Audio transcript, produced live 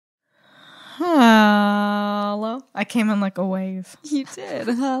Hello. I came in like a wave. You did.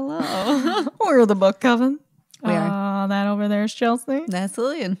 Hello. We're the Book Coven. We are. That over there is Chelsea. That's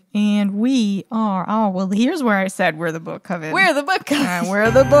Lillian. And we are, here's where I said we're the Book Coven. We're the Book Coven. We're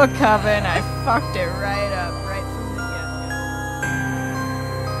the Book Coven. I fucked it right up, right from the get-go.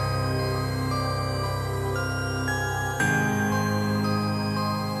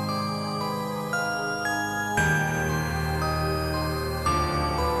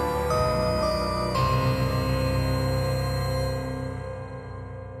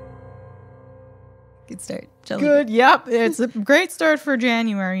 Good start. Jelly. Good, yep. It's a great start for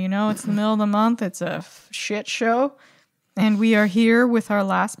January, you know. It's the middle of the month. It's a shit show. And we are here with our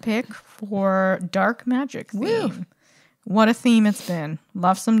last pick for dark magic theme. Woo. What a theme it's been.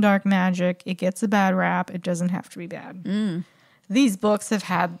 Love some dark magic. It gets a bad rap. It doesn't have to be bad. These books have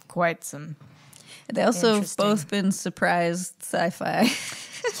had quite some. They also have both been surprise sci-fi.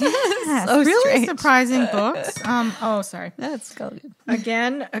 Yes, So really strange. surprising books. Sorry. That's good.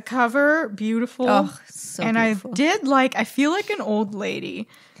 Again, a cover, beautiful. Oh, so and beautiful. I feel like an old lady.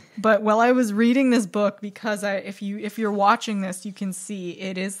 But while I was reading this book, because if you're watching this, you can see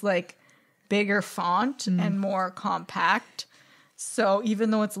it is like bigger font and more compact. So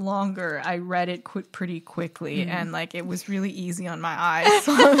even though it's longer, I read it pretty quickly, and like it was really easy on my eyes.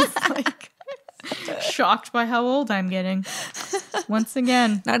 So I was like shocked by how old I'm getting. Once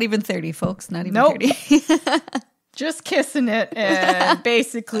again, Not even 30, folks. Not even Nope. 30. just kissing it and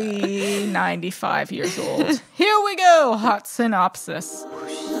basically 95 years old. Here we go. Hot synopsis.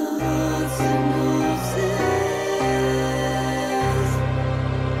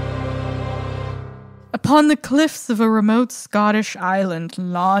 Upon the cliffs of a remote Scottish island,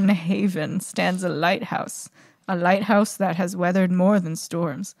 Lawn Haven, stands a lighthouse that has weathered more than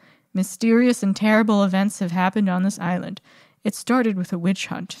storms. Mysterious and terrible events have happened on this island. It started with a witch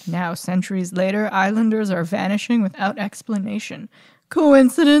hunt. Now, centuries later, islanders are vanishing without explanation.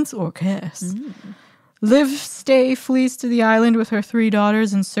 Coincidence or curse? Liv Stay flees to the island with her 3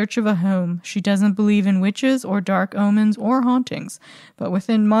 daughters in search of a home. She doesn't believe in witches or dark omens or hauntings, but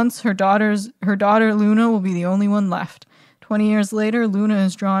within months her daughter Luna will be the only one left. 20 years later, Luna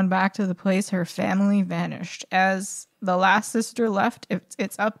is drawn back to the place her family vanished. As the last sister left,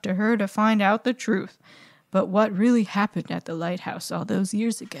 it's up to her to find out the truth. But what really happened at the lighthouse all those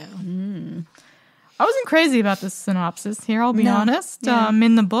years ago? I wasn't crazy about this synopsis here, I'll be honest. Yeah.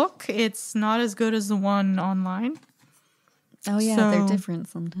 In the book, it's not as good as the one online. Oh, yeah. So- They're different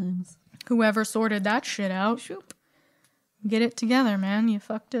sometimes. Whoever sorted that shit out, get it together, man. You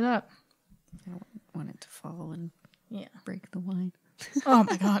fucked it up. I want it to fall and Yeah. break the wine. Oh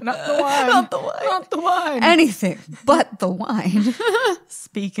my God, not the wine. Not the wine. Not the wine. Anything but the wine.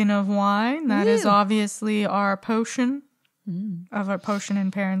 Speaking of wine, that is obviously our potion of our potion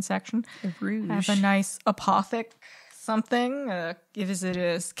and parent section. Rouge. I have a nice apothic something. It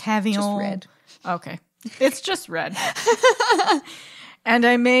is Cavillon. Just red. Okay. It's just red. And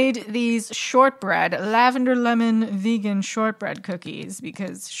I made these shortbread, lavender lemon vegan shortbread cookies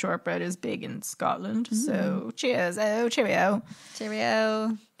because shortbread is big in Scotland. So cheers. Oh, cheerio.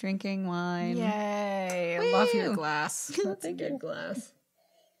 Cheerio. Drinking wine. Yay. I love your Woo. glass. That's a good glass.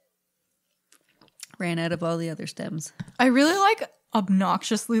 Ran out of all the other stems. I really like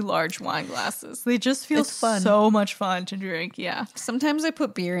obnoxiously large wine glasses. They just feel It's fun. so much fun to drink. Yeah. Sometimes I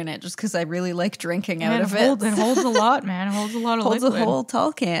put beer in it just because I really like drinking out And of it holds a lot, man. It holds a lot of Holds liquid. a whole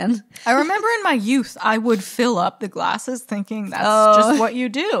tall can. I remember in my youth, I would fill up the glasses thinking that's just what you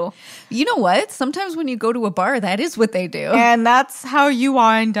do. You know what? Sometimes when you go to a bar, that is what they do. And that's how you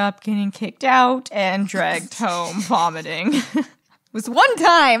wind up getting kicked out and dragged home vomiting. It was one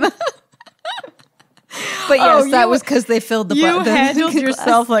time. But yes, that was because they filled the You the handled glass.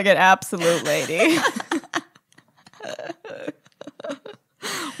 yourself like an absolute lady.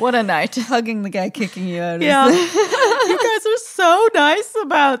 What a night. Hugging the guy kicking you out. Yeah. You guys are so nice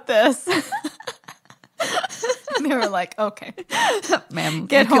about this. And they were like, okay, Ma'am,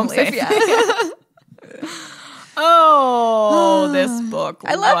 get you can home leave, safe. yeah. Oh, this book.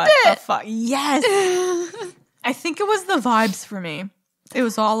 I loved What it. the fuck? Yes. I think it was the vibes for me. It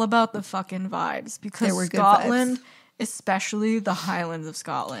was all about the fucking vibes because There were good Scotland, especially the Highlands of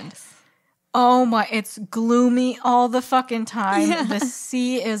Scotland. Oh my, it's gloomy all the fucking time. Yeah. The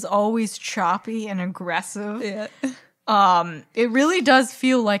sea is always choppy and aggressive. Yeah. It really does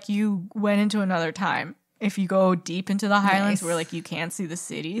feel like you went into another time. If you go deep into the Highlands Nice. where like you can't see the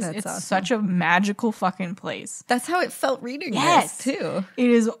cities, That's it's awesome. such a magical fucking place. That's how it felt reading Yes. this, too. It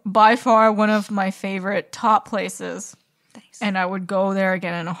is by far one of my favorite top places. Nice. And I would go there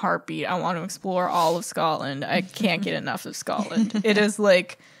again in a heartbeat. I want to explore all of Scotland. I can't get enough of Scotland. It is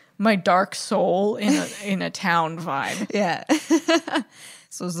like my dark soul in a town vibe. Yeah.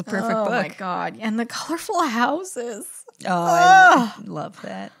 So it was the perfect book. Oh my God. And the colorful houses. Oh, I love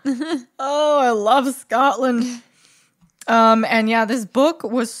that. Oh, I love Scotland. And yeah, this book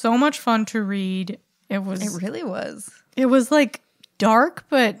was so much fun to read. It really was. It was like dark,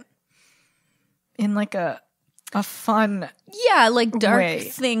 but in like a fun like dark way.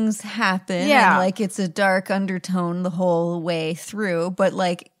 Things happen. Yeah. And like it's a dark undertone the whole way through, but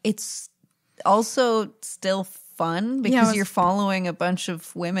like it's also still fun because you're following a bunch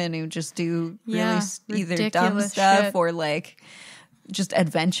of women who just do really either dumb stuff shit. Or like just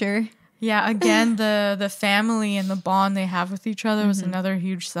adventure. Yeah, again, the family and the bond they have with each other was another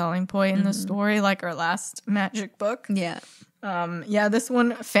huge selling point in the story, like our last magic book. Yeah. This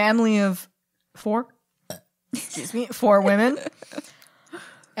one, family of 4 women.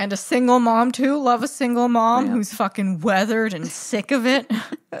 And a single mom, too. Love a single mom who's fucking weathered and sick of it.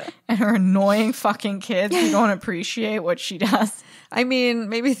 And her annoying fucking kids who don't appreciate what she does. I mean,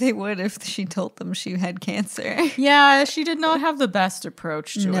 maybe they would if she told them she had cancer. Yeah, she did not have the best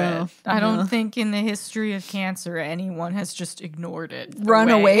approach to it. I don't think in the history of cancer anyone has just ignored it. Run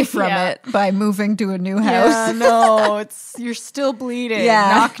away from it by moving to a new house. Yeah, no, you're still bleeding.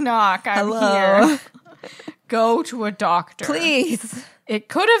 Yeah. Knock, knock. I'm here. Go to a doctor. Please. It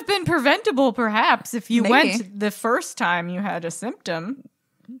could have been preventable, perhaps, if you went the first time you had a symptom.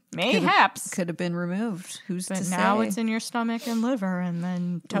 Mayhaps. Could have been removed. Who's to say? But now it's in your stomach and liver, and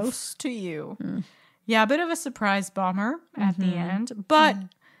then toast to you. Yeah, a bit of a surprise bomber at the end. But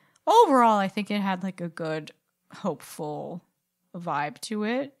overall, I think it had like a good, hopeful vibe to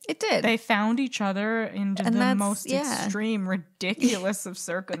it. It did. They found each other into the most extreme, ridiculous of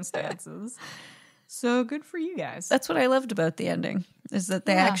circumstances. So good for you guys. That's what I loved about the ending, is that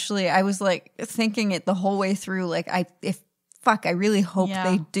they actually, I was like thinking it the whole way through, like I really hope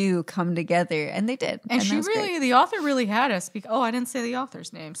they do come together. And they did. And she really, great. The author really had us. I didn't say the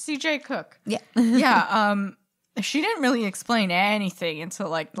author's name. CJ Cooke. Yeah. Yeah. She didn't really explain anything until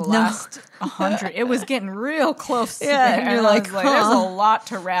like the last 100. It was getting real close to that. And you're like, there's a lot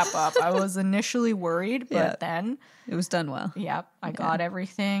to wrap up. I was initially worried, but then it was done well. Yep. I got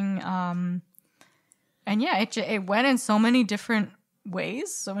everything. And yeah, it went in so many different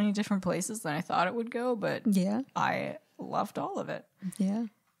ways, so many different places than I thought it would go, but I loved all of it. Yeah.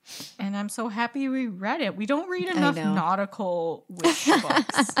 And I'm so happy we read it. We don't read enough nautical witch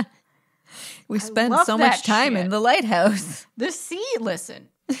books. We spend so much time in the lighthouse. The sea, listen.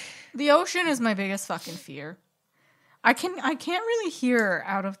 The ocean is my biggest fucking fear. I can't really hear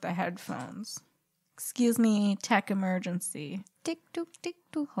out of the headphones. Excuse me, tech emergency. Tick tock, tick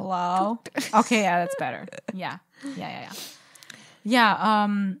tock. Hello? Okay, yeah, that's better. Yeah. Yeah,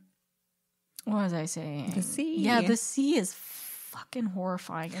 what was I saying? The sea. Yeah, the sea is fucking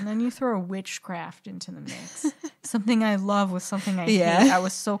horrifying. And then you throw witchcraft into the mix. Something I love with something I hate. I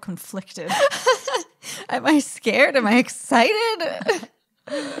was so conflicted. Am I scared? Am I excited?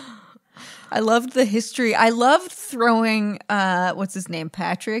 I loved the history. I loved throwing, what's his name,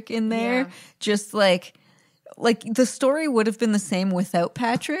 Patrick in there. Yeah. Just like the story would have been the same without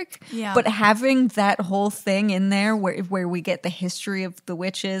Patrick. Yeah. But having that whole thing in there where we get the history of the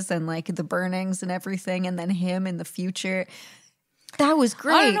witches and like the burnings and everything, and then him in the future, that was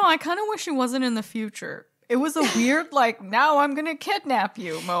great. I don't know. I kind of wish it wasn't in the future. It was a weird, like, now I'm going to kidnap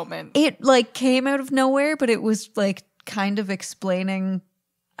you moment. It like came out of nowhere, but it was like kind of explaining.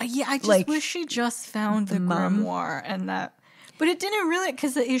 Yeah, I just wish she just found the grimoire and that. But it didn't really,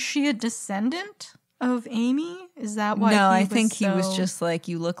 because is she a descendant of Amy? Is that why? No, I think he was just like,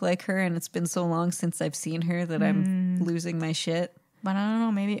 you look like her, and it's been so long since I've seen her that I'm losing my shit. But I don't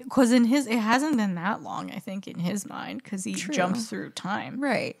know, maybe because it hasn't been that long. I think in his mind, because he jumps through time,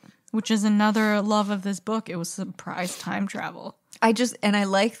 right? Which is another love of this book. It was surprise time travel. I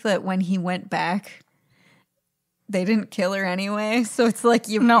like that when he went back, they didn't kill her anyway. So it's like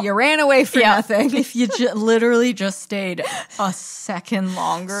you ran away for nothing. If you literally just stayed a second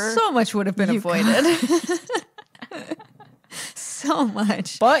longer, so much would have been avoided. So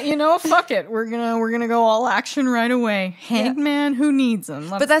much. But fuck it. We're gonna go all action right away. Hanged man, who needs him?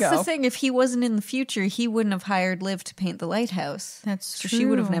 But that's the thing. If he wasn't in the future, he wouldn't have hired Liv to paint the lighthouse. That's true. So she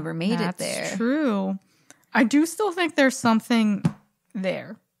would have never made it there. That's true. I do still think there's something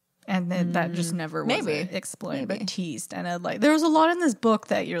there. And that just never was explained, but teased. And there was a lot in this book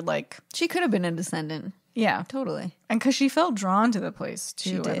that you're like... She could have been a descendant. Yeah. Totally. And because she felt drawn to the place, too.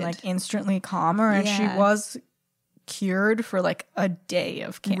 She did. And instantly calmer. And she was cured for a day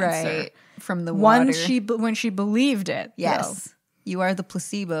of cancer. Right. From the water. When she believed it. Yes. Though. You are the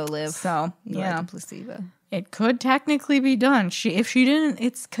placebo, Liv. So, you are the placebo. It could technically be done. If she didn't,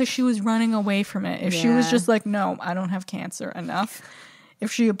 it's because she was running away from it. If she was just like, no, I don't have cancer enough.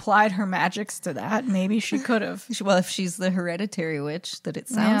 If she applied her magics to that, maybe she could have. Well, if she's the hereditary witch that it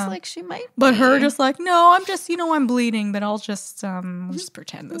sounds like she might But be. her just like, no, I'm just, I'm bleeding, but I'll just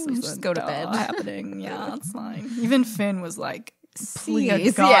pretend this is just go to bed. happening. Yeah, it's fine. Even Finn was like, see a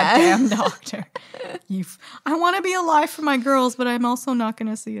Please, goddamn doctor. I want to be alive for my girls, but I'm also not going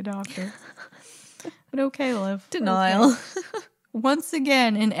to see a doctor. But okay, Liv. Denial. Okay. Once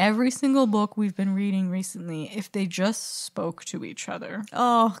again, in every single book we've been reading recently, if they just spoke to each other.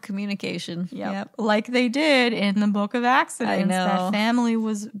 Oh, communication. Yep. Like they did in the Book of Accidents. I know. That family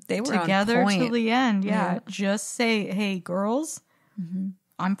was together till the end. Yeah. Yeah. Just say, hey, girls,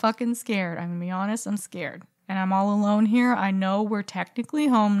 I'm fucking scared. I'm going to be honest, I'm scared. And I'm all alone here. I know we're technically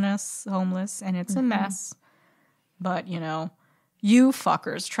homeless, and it's a mess. But, you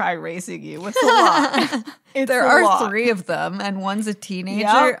fuckers try raising you. It's a lot. There are 3 of them, and one's a teenager.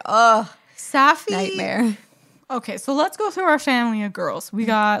 Yep. Ugh. Safi. Nightmare. Okay, so let's go through our family of girls. We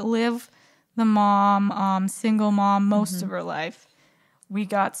got Liv, the mom, single mom most of her life. We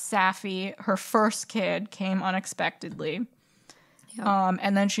got Safi. Her first kid came unexpectedly. Yep.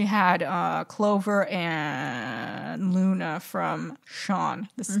 And then she had Clover and Luna from Sean,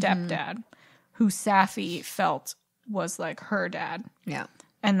 the stepdad, who Safi felt was like her dad. Yeah.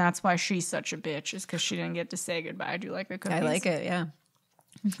 And that's why she's such a bitch, is because she didn't get to say goodbye. Do you like the cookies? I like it, yeah.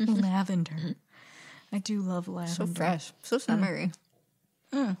 Lavender. I do love lavender. So fresh. So summery.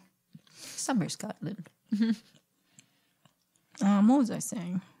 Summer Scotland. What was I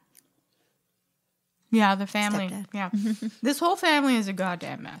saying? Yeah, the family. Stepdad. Yeah. This whole family is a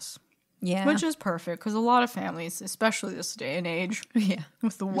goddamn mess. Yeah. Which is perfect, because a lot of families, especially this day and age, yeah.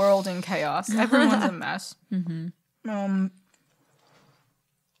 with the world in chaos, everyone's a mess.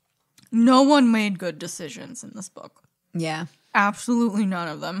 No one made good decisions in this book. Yeah. Absolutely none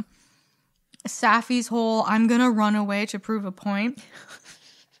of them. Safi's whole, I'm going to run away to prove a point.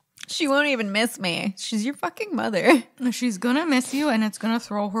 She won't even miss me. She's your fucking mother. She's going to miss you, and it's going to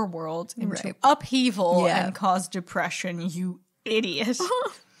throw her world into upheaval and cause depression, you idiot.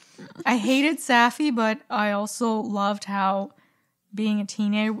 I hated Safi, but I also loved how being a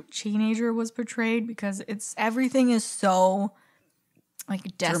teenager was portrayed, because everything is so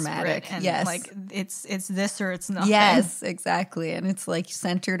like desperate. Dramatic. And yes. like it's this or it's nothing. Yes, exactly. And it's like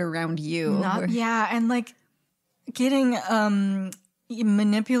centered around you. Yeah, and like getting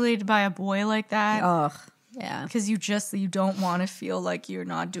manipulated by a boy like that. Ugh. Yeah. Because you don't want to feel like you're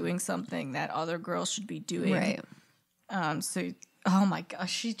not doing something that other girls should be doing. Right. Oh my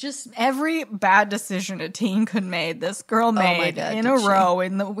gosh, every bad decision a teen could made, this girl made in a row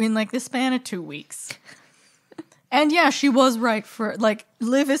in like the span of 2 weeks. And yeah, she was right for, like,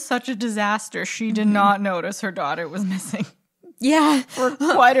 Liv is such a disaster. She did not notice her daughter was missing. Yeah. For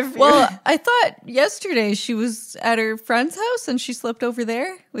quite a few. Well, I thought yesterday she was at her friend's house and she slept over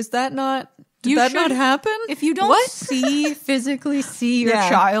there. Was that not... Did that not happen? If you don't physically see your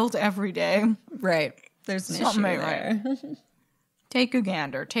child every day. Right. There's an issue there. Right. Take a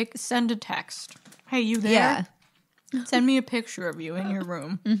gander. Send a text. Hey, you there? Yeah. Send me a picture of you in your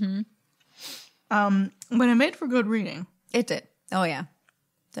room. But it made for good reading. It did. Oh, yeah.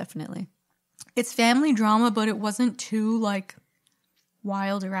 Definitely. It's family drama, but it wasn't too, like,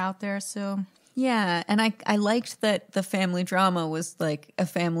 wild or out there, so... Yeah, and I liked that the family drama was, like, a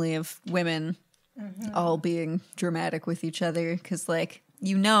family of women all being dramatic with each other, because, like,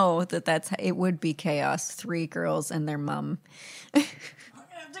 you know it would be chaos. 3 girls and their mom. I'm going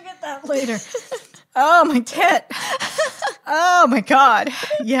to have to get that later. Oh, my tit. Oh, my God.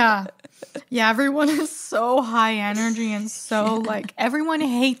 Yeah. Yeah, everyone is so high energy and so, like, everyone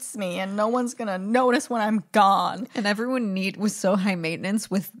hates me and no one's going to notice when I'm gone. And everyone was so high maintenance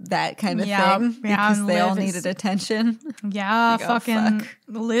with that kind of thing because they all needed attention. Yeah, like, fuck.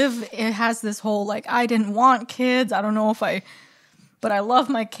 Liv, it has this whole, like, I didn't want kids. I don't know but I love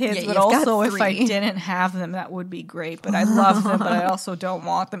my kids, but also if I didn't have them, that would be great. But I love them, but I also don't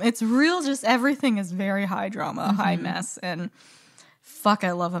want them. It's real, just everything is very high drama, high mess, and... Fuck,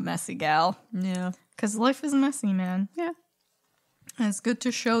 I love a messy gal. Yeah. Because life is messy, man. Yeah. And it's good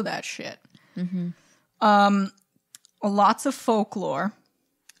to show that shit. Lots of folklore.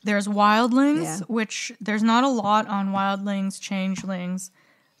 There's wildlings, which there's not a lot on wildlings, changelings,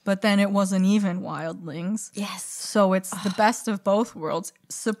 but then it wasn't even wildlings. Yes. So it's the best of both worlds.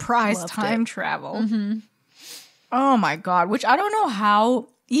 Surprise time travel. Oh my God. Which I don't know how,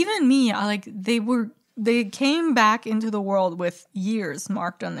 even me, they came back into the world with years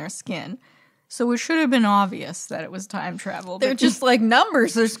marked on their skin. So it should have been obvious that it was time travel. They're just like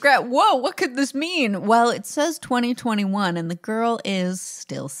numbers. They're scrap. Whoa, what could this mean? Well, it says 2021 and the girl is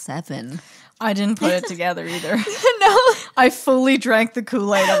still 7. I didn't put it together either. No. I fully drank the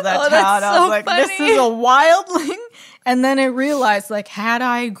Kool-Aid of that town. That's I was so like, funny. this is a wildling. And then I realized, like, had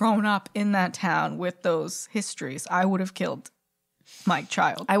I grown up in that town with those histories, I would have killed my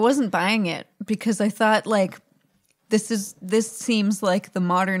child. I wasn't buying it because I thought, like, this seems like the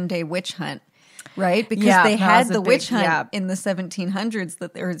modern day witch hunt. Right? Because they had the witch hunt in the 1700s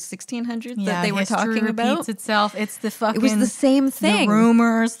or 1600s that they were talking about. Repeats itself. It's the fucking... It was the same thing. The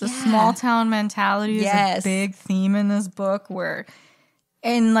rumors, the small town mentality is Yes. a big theme in this book where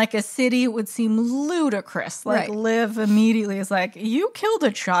in like a city it would seem ludicrous. Like Liv immediately is like, you killed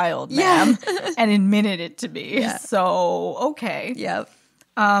a child, ma'am, and admitted it to me. Yeah. So, okay. Yep.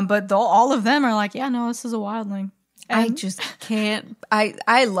 But all of them are like, yeah, no, this is a wildling. I just can't.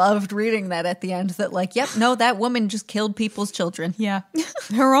 I loved reading that at the end that like, yep, no, that woman just killed people's children. Yeah.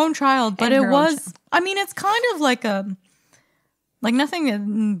 Her own child. But it was, I mean, it's kind of like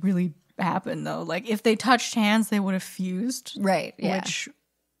nothing really happened though. Like if they touched hands, they would have fused. Right. Yeah.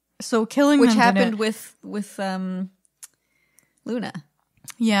 So killing which them happened with Luna.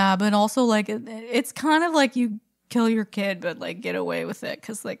 Yeah. But also like, it's kind of like you kill your kid but like get away with it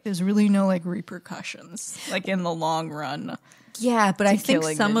because like there's really no like repercussions like in the long run. Yeah, but I think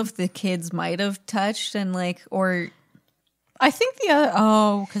some of the kids might have touched and like, or I think the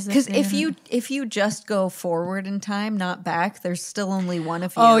other because if you just go forward in time, not back, there's still only one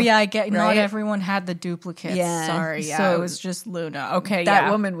of you. Oh yeah, I get right? Not everyone had the duplicates. Yeah, sorry, yeah, so it was just Luna. Okay,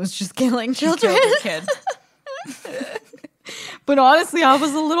 that woman was just killing children. She killed a kid. But honestly, I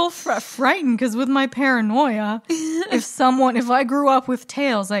was a little frightened because with my paranoia, if I grew up with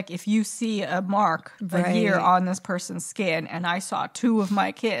tales, like if you see a mark, a year on this person's skin, and I saw 2 of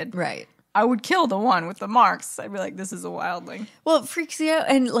my kid, right, I would kill the one with the marks. I'd be like, this is a wildling. Well, it freaks you out.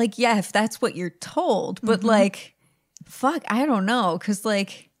 And like, yeah, if that's what you're told, but like, fuck, I don't know. Because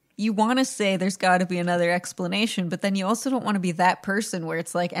like, you want to say there's got to be another explanation, but then you also don't want to be that person where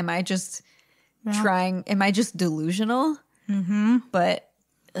it's like, am I just delusional? Mm-hmm. But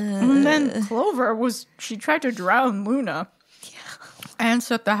and then Clover she tried to drown Luna and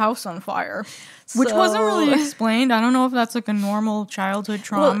set the house on fire, which wasn't really explained. I don't know if that's like a normal childhood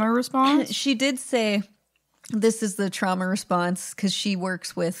trauma response. She did say this is the trauma response because she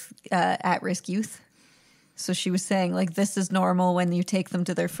works with at-risk youth. So she was saying like this is normal when you take them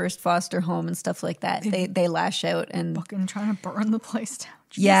to their first foster home and stuff like that. They lash out and fucking trying to burn the place down.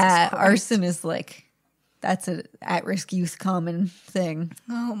 Jesus Christ. Arson is like, that's an at-risk youth common thing.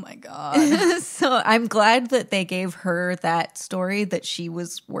 Oh my God. So I'm glad that they gave her that story that she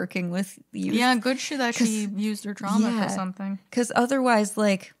was working with youth. Yeah, good shit that she used her trauma for something. Because otherwise,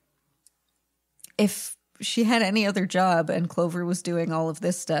 like, if she had any other job and Clover was doing all of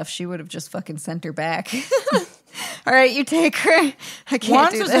this stuff, she would have just fucking sent her back. All right, you take her. I can't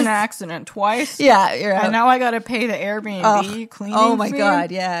Once do was this. an accident, twice. Yeah, you're out. And now I got to pay the Airbnb cleaning Oh my fee. God,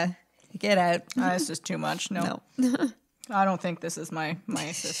 yeah. Get out. It's just too much. No. I don't think this is my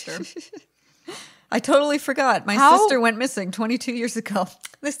sister. I totally forgot. My sister went missing 22 years ago.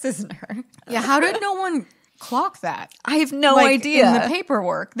 This isn't her. Yeah, how did no one clock that? I have no idea. In the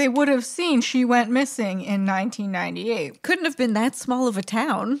paperwork, they would have seen she went missing in 1998. Couldn't have been that small of a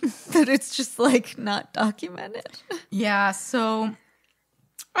town that it's just like not documented. Yeah, so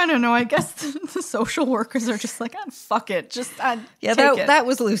I don't know. I guess the social workers are just like, fuck it. Just that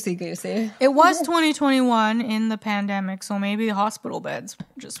was loosey goosey. It was 2021 in the pandemic, so maybe the hospital beds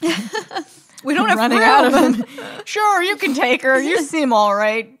just we don't have running room. out of them. Sure, you can take her. You seem all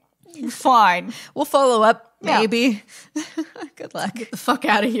right. You're fine. We'll follow up. Maybe. Good luck. Get the fuck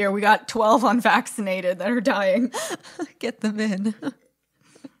out of here. We got 12 unvaccinated that are dying. Get them in.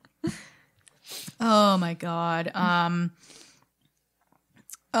 Oh my God.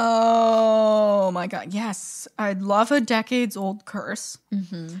 Oh my God. Yes. I love a decades old curse.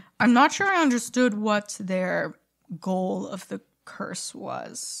 Mm-hmm. I'm not sure I understood what their goal of the curse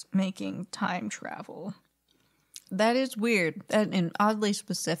was, making time travel. That is weird and oddly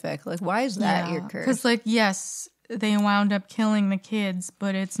specific. Like, why is that your curse? Because, like, yes, they wound up killing the kids,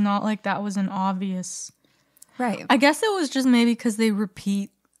 but it's not like that was an obvious... Right. I guess it was just maybe because they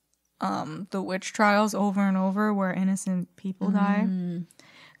repeat the witch trials over and over where innocent people die.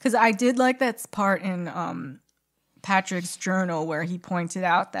 Because I did like that part in Patrick's journal where he pointed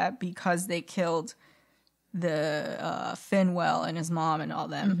out that because they killed the Finwell and his mom and all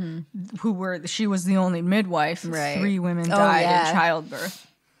them, she was the only midwife. Right. 3 women died in childbirth.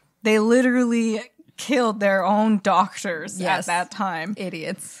 They literally killed their own doctors at that time.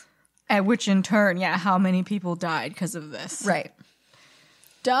 Idiots. And which in turn, how many people died because of this? Right.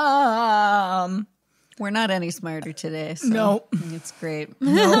 Dumb. We're not any smarter today. So Nope. It's great.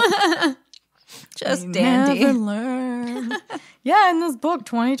 Nope. Just We dandy. never learn. In this book,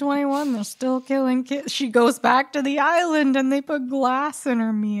 2021, they're still killing kids. She goes back to the island and they put glass in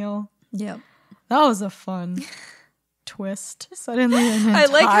her meal. Yep. That was a fun twist. Suddenly, I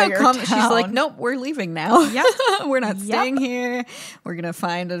like how town. she's like, nope, we're leaving now. Yep. We're not staying here. We're going to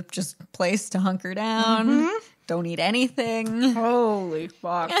find a just place to hunker down. Don't eat anything. Holy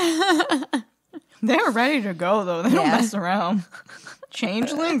fuck. They were ready to go, though. They don't mess around.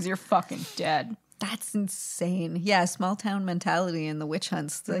 Changelings, you're fucking dead. That's insane. Yeah, small town mentality and the witch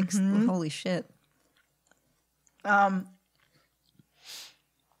hunts. Like, holy shit.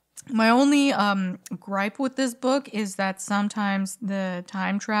 My only gripe with this book is that sometimes the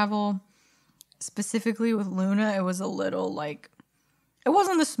time travel, specifically with Luna, it was a little like, it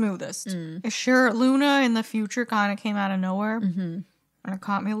wasn't the smoothest. Sure, Luna in the future kind of came out of nowhere, and it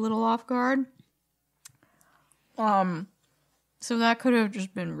caught me a little off guard. So that could have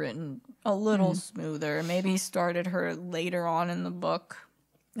just been written a little smoother. Maybe started her later on in the book,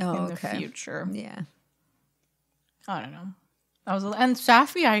 in the future. Yeah. I don't know. And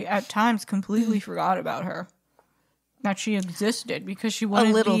Safi, I at times completely forgot about her. That she existed because she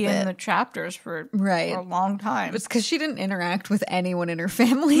wouldn't be in the chapters for a long time. It's because she didn't interact with anyone in her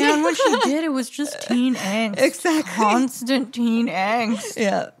family. Yeah, and when she did, it was just teen angst. Exactly. Constant teen angst.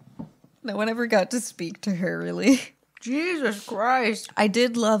 Yeah. No one ever got to speak to her, really. Jesus Christ. I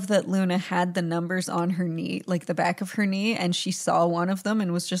did love that Luna had the numbers on her knee, like the back of her knee, and she saw one of them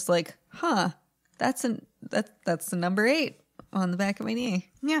and was just like, huh, that's the number 8 on the back of my knee.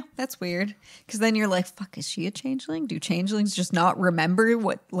 Yeah. That's weird. Because then you're like, fuck, is she a changeling? Do changelings just not remember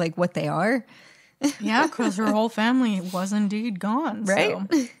what they are? Yeah, because her whole family was indeed gone. Right?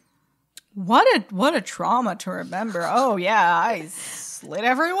 So. What a trauma to remember. Oh, yeah, I slit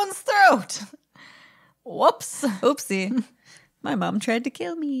everyone's throat. Whoops. Oopsie. My mom tried to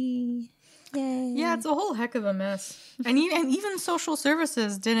kill me. Yay. Yeah, it's a whole heck of a mess. And even social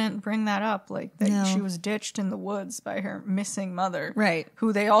services didn't bring that up. Like, that she was ditched in the woods by her missing mother. Right.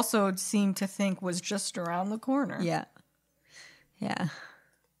 Who they also seemed to think was just around the corner. Yeah. Yeah.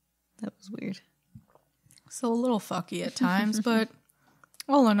 That was weird. So a little fucky at times, but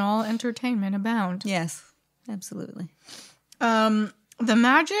all in all, entertainment abound. Yes, absolutely. The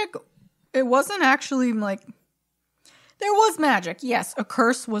magic, it wasn't actually like... There was magic, yes. A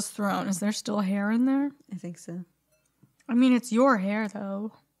curse was thrown. Is there still hair in there? I think so. I mean, it's your hair,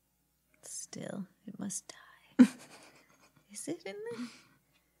 though. Still, it must die. Is it in there?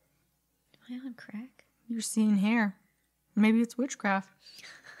 Am I on crack? You're seeing hair. Maybe it's witchcraft.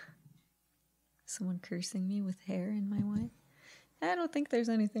 Someone cursing me with hair in my wine? I don't think there's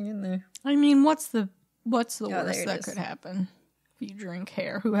anything in there. I mean, what's the worst there that is. could happen if you drink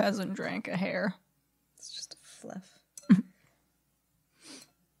hair? Who hasn't drank a hair? It's just a fluff.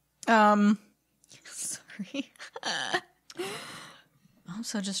 Sorry. I'm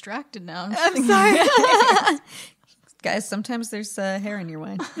so distracted now. I'm sorry. Guys, sometimes there's hair in your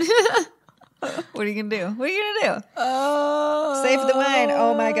wine. What are you going to do? What are you going to do? Oh, Save the wine.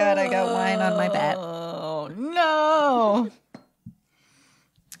 Oh my God, I got wine on my bat. Oh, no.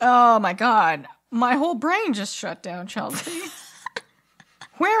 Oh, my God. My whole brain just shut down, Chelsea.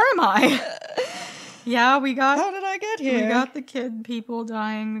 Where am I? Yeah, we got... How did I get here? We got the kid people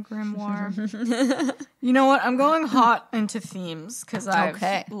dying, the grimoire. You know what? I'm going hot into themes because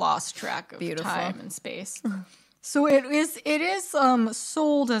I've lost track of time and space. So it is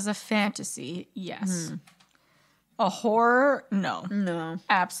sold as a fantasy, yes. A horror, no. No.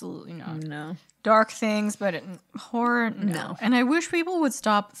 Absolutely not. No. Dark things, but horror, no. And I wish people would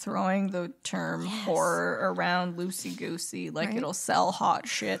stop throwing the term horror around loosey-goosey like it'll sell hot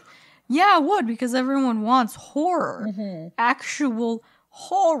shit. Yeah, it would, because everyone wants horror. Actual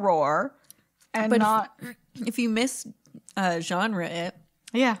horror. And but not... If you miss genre it,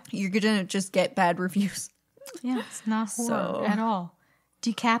 yeah, you're going to just get bad reviews. Yeah, it's not horror at all.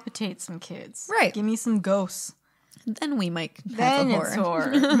 Decapitate some kids. Right. Give me some ghosts. Then we might have a horror. It's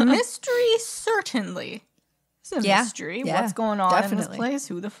horror. Mystery, certainly. It's a mystery. Yeah, what's going on in this place?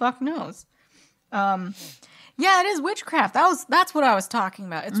 Who the fuck knows? Yeah, it is witchcraft. That's what I was talking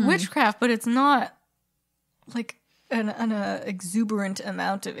about. It's witchcraft, but it's not like an exuberant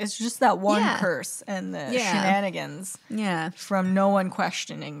amount of. It's just that one curse and the shenanigans. Yeah, from no one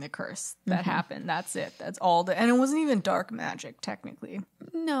questioning the curse that happened. That's it. That's all. And it wasn't even dark magic technically.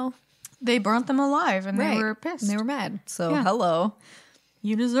 No, they burnt them alive, and they were pissed. They were mad. So hello,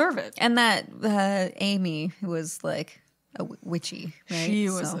 you deserve it. And that Amy was like, a witchy, right? She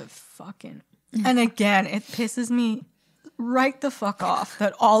was a fucking... And again, it pisses me right the fuck off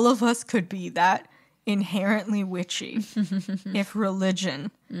that all of us could be that inherently witchy if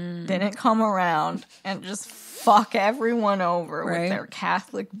religion didn't come around and just fuck everyone over with their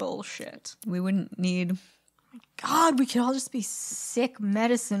Catholic bullshit. We wouldn't need... God, we could all just be sick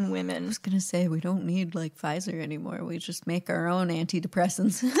medicine women. I was going to say, we don't need like Pfizer anymore. We just make our own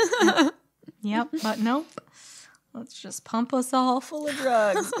antidepressants. Yep, but nope. Let's just pump us all full of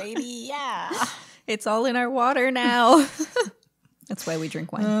drugs, baby. Yeah. It's all in our water now. That's why we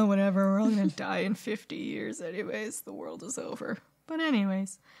drink wine. Whatever. We're all going to die in 50 years anyways. The world is over. But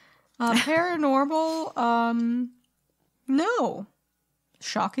anyways, paranormal, no.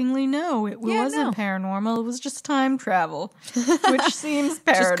 Shockingly, no. It wasn't paranormal. It was just time travel, which seems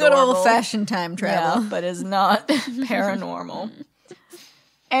paranormal. Just good old-fashioned time travel. Yeah, but is not paranormal.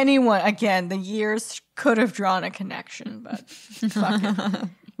 Anyone, again, the years could have drawn a connection, but fuck it.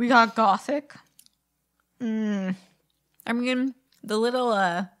 We got Gothic. I mean, the little,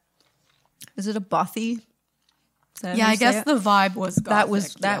 is it a bothy? Yeah, I guess the vibe was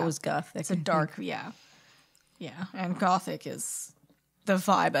Gothic. That was Gothic. It's a dark, yeah. Yeah, and Gothic is the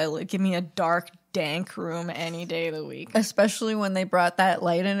vibe. I like. Give me a dark, dank room any day of the week. Especially when they brought that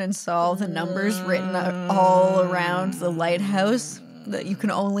light in and saw all the numbers written out all around the lighthouse that you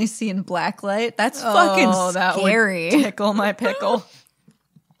can only see in black light. That's fucking scary. That would tickle my pickle.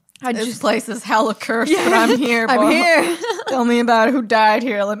 This place is hella cursed, but I'm here. I'm here. Tell me about who died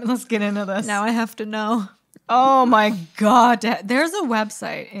here. Let's get into this. Now I have to know. Oh my God. There's a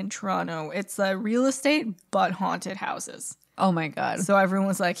website in Toronto. It's a real estate, but haunted houses. Oh my God. So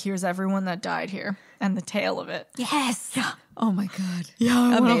everyone's like, here's everyone that died here and the tale of it. Yes. Yeah. Oh my God.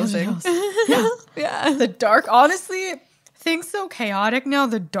 Yeah. Amazing. Yeah. Yeah. The dark, honestly, things so chaotic now.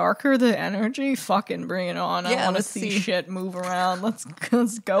 The darker the energy, fucking bring it on. I want to see shit move around. Let's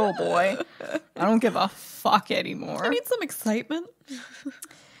go, boy. I don't give a fuck anymore. I need some excitement.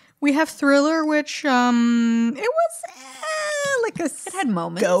 We have Thriller, which it was like it had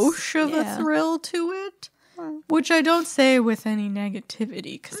moments. Gauche of a thrill to it. Which I don't say with any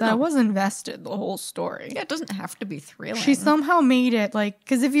negativity, because I was invested the whole story. Yeah, it doesn't have to be thrilling. She somehow made it, like,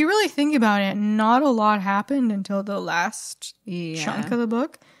 because if you really think about it, not a lot happened until the last chunk of the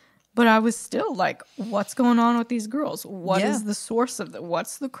book. But I was still like, what's going on with these girls? What is the source of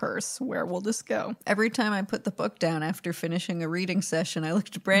what's the curse? Where will this go? Every time I put the book down after finishing a reading session, I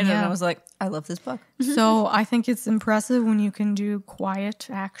looked at Brandon and I was like, I love this book. So I think it's impressive when you can do quiet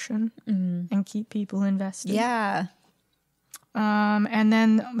action and keep people invested. Yeah. And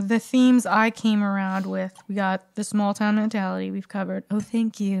then the themes I came around with, we got the small town mentality we've covered. Oh,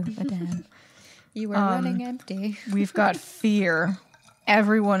 thank you, Madame. You were running empty. We've got fear.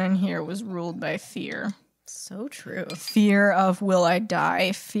 Everyone in here was ruled by fear. So true. Fear of will I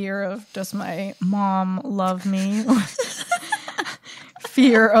die? Fear of does my mom love me?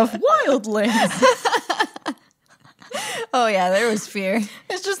 Fear of wildlings. Oh yeah, there was fear.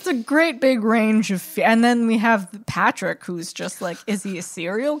 It's just a great big range of fear. And then we have Patrick, who's just like, is he a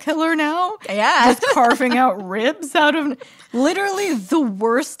serial killer now? Yeah. Just carving out ribs out of... Literally the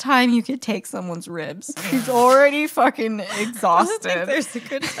worst time you could take someone's ribs. He's already fucking exhausted. I don't think there's a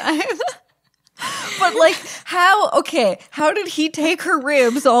good time. But like, how did he take her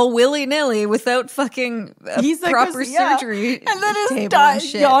ribs all willy-nilly without fucking proper surgery? And then his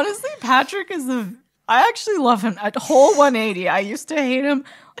diet. Honestly, Patrick is I actually love him. A whole 180. I used to hate him.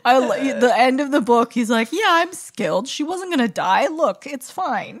 The end of the book, he's like, yeah, I'm skilled. She wasn't going to die. Look, it's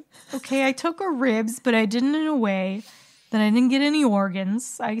fine. Okay, I took her ribs, but I did it in a way that I didn't get any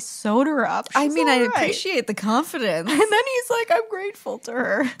organs. I sewed her up. I appreciate the confidence. And then he's like, I'm grateful to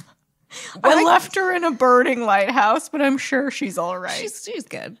her. I left her in a burning lighthouse, but I'm sure she's all right. She's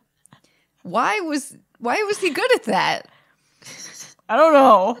good. Why was he good at that? I don't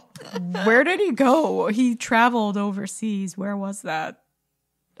know. Where did he go? He traveled overseas. Where was that?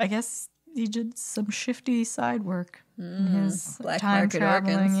 I guess he did some shifty side work in his black time market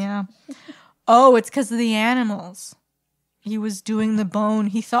traveling. organs. Yeah. Oh, it's because of the animals. He was doing the bone.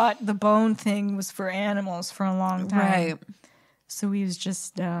 He thought the bone thing was for animals for a long time. Right. So he was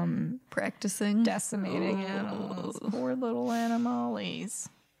just practicing decimating animals. Poor little animalies.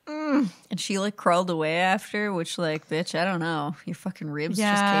 And she like crawled away after, which like, bitch, I don't know. Your fucking ribs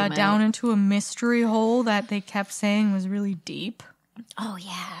just came out. Down into a mystery hole that they kept saying was really deep. Oh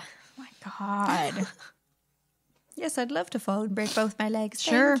yeah. My God. Yes, I'd love to fall and break both my legs.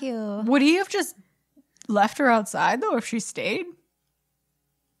 Sure. Thank you. Would he have just left her outside though if she stayed?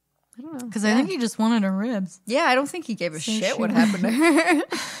 I don't know. Because I think he just wanted her ribs. Yeah, I don't think he gave a shit what happened to her.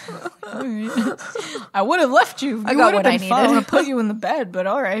 all right. I would have left you. I got what I fine. I needed. would have put you in the bed, but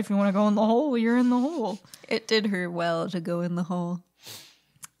all right, if you want to go in the hole, you're in the hole. It did her well to go in the hole.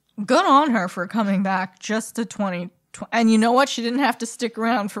 Good on her for coming back just to 20. And you know what? She didn't have to stick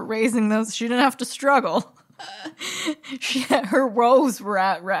around for raising those. She didn't have to struggle. Her woes were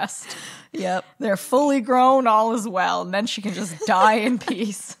at rest. Yep. They're fully grown, all is well, and then she can just die in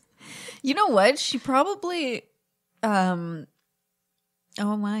peace. You know what? She probably oh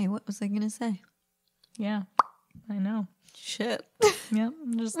my, what was I gonna say? Yeah, I know. Shit. Yeah,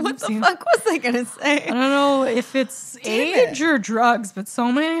 I'm just What the fuck was I gonna say? I don't know if it's age or drugs, but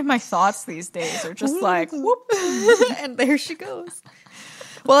so many of my thoughts these days are just like, whoop. And there she goes.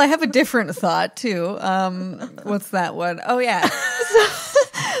 Well, I have a different thought too. What's that one? Oh yeah.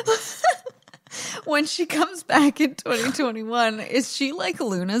 When she comes back in 2021, is she like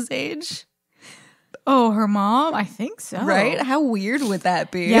Luna's age? Oh, her mom? I think so. Right? How weird would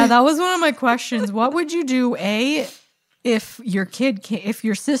that be? Yeah, that was one of my questions. What would you do, if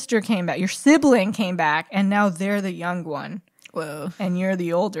your sister came back, your sibling came back, and now they're the young one? Whoa. And you're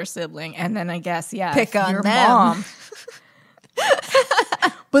the older sibling, and then I guess, yeah, Pick on your them. mom.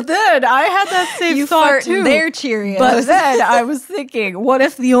 But then I had that same thought too. Their Cheerios. But then I was thinking, what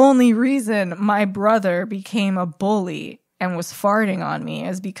if the only reason my brother became a bully and was farting on me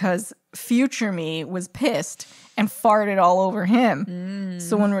is because future me was pissed and farted all over him.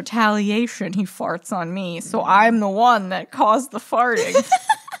 So in retaliation, he farts on me. So I'm the one that caused the farting.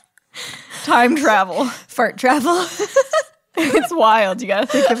 Time travel. Fart travel. It's wild. You gotta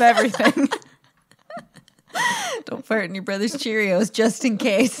think of everything. Don't fart in your brother's Cheerios just in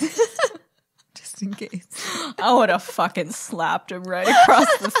case. Just in case. I would have fucking slapped him right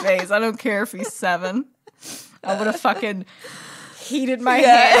across the face. I don't care if he's 7. I would have fucking heated my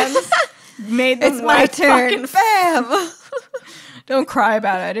hands, made them It's my turn. Bam! Don't cry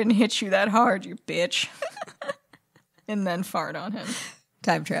about it. I didn't hit you that hard, you bitch. And then fart on him.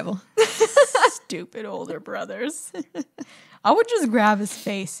 Time travel. Stupid older brothers. I would just grab his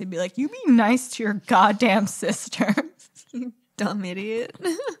face and be like, you be nice to your goddamn sister. You dumb idiot.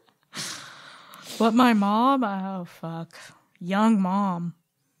 But my mom, oh fuck. Young mom.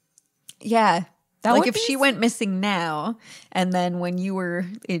 Yeah. That like would if be she went missing now, and then when you were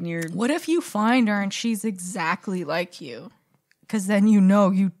in your... What if you find her and she's exactly like you? Because then you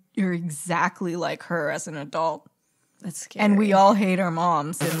know you're exactly like her as an adult. That's scary. And we all hate our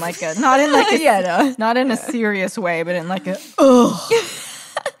moms in like a not in like a Yeah, no. not in a serious way, but in like a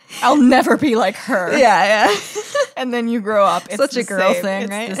I'll never be like her. Yeah. And then you grow up. It's Such a the girl same- thing,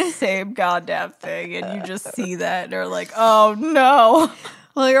 it's right? the same goddamn thing, and you just see that and are like, oh no.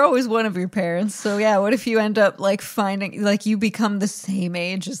 Well, you're always one of your parents. So yeah, what if you end up like finding, like you become the same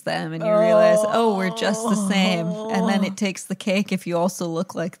age as them and you realize, oh, we're just the same. And then it takes the cake if you also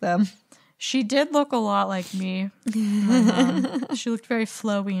look like them. She did look a lot like me. My mom. She looked very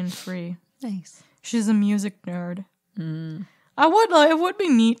flowy and free. Nice. She's a music nerd. It would be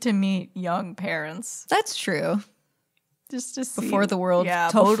neat to meet young parents. That's true. Just to see. Before the world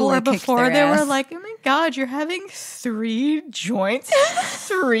totally kicked before their they ass. were like, oh my God, you're having 3 joints,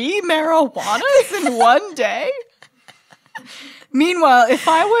 3 marijuanas in one day? Meanwhile, if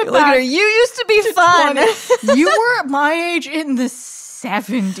I went Look at back her. You used to be fun. 20, you were my age in the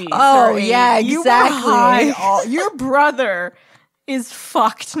 70s. Oh, or yeah, 80s. You were exactly. high your brother is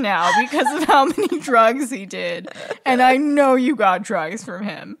fucked now because of how many drugs he did. And I know you got drugs from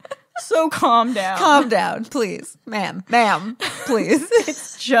him. So calm down. Calm down, please. Ma'am, please.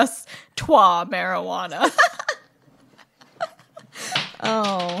 It's just marijuana.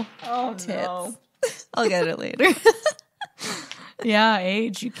 Oh, Oh, tits. no. I'll get it later. Yeah,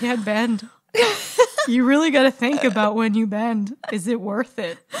 age. You can't bend. You really got to think about when you bend. Is it worth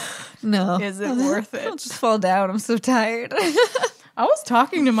it? No. Is it worth I'll it? just fall down. I'm so tired. I was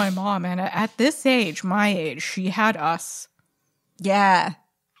talking to my mom, and at this age, my age, she had us. Yeah.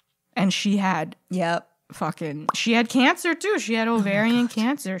 And she had Yep. she had cancer too. She had ovarian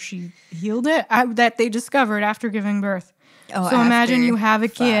cancer. She healed it that they discovered after giving birth. Oh, So imagine after. you have a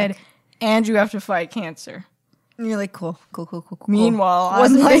kid Fuck. and you have to fight cancer. And you're like, cool. Meanwhile,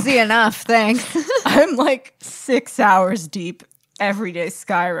 wasn't I'm like, busy enough. Thanks. I'm like 6 hours deep every day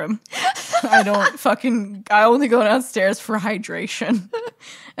Skyrim. I only go downstairs for hydration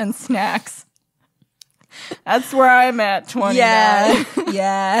and snacks. That's where I'm at, 29.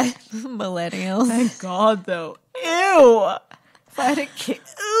 Yeah. Millennials. Thank God, though. Ew. If I had a kid.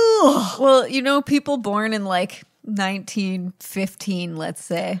 Ew. Well, people born in like 1915, let's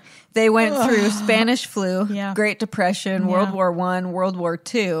say, they went through Spanish flu, Yeah. Great Depression, Yeah. World War I, World War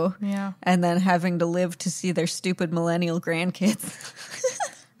II, Yeah. and then having to live to see their stupid millennial grandkids.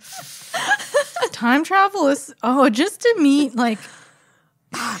 time travel is just to meet like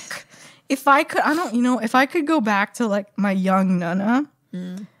fuck. If I could if I could go back to like my young Nana.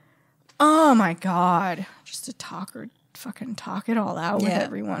 Oh my god. Just to talk it all out with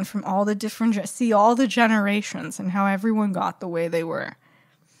everyone from all the different see all the generations and how everyone got the way they were.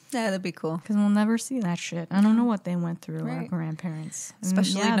 Yeah, that'd be cool. Because we'll never see that shit. I don't know what they went through, our grandparents.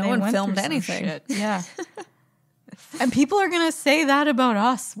 Especially no one filmed anything. Shit. Yeah. And people are going to say that about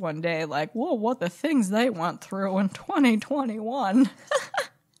us one day. Like, whoa, what the things they went through in 2021.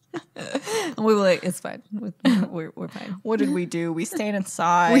 And we were like, it's fine. We're fine. What did we do? We stayed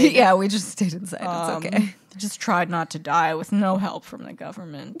inside. We just stayed inside. It's okay. Just tried not to die with no help from the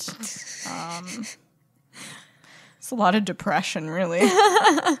government. It's a lot of depression, really.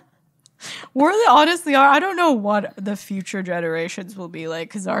 Honestly, I don't know what the future generations will be like,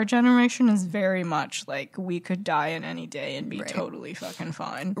 because our generation is very much like we could die in any day and be totally fucking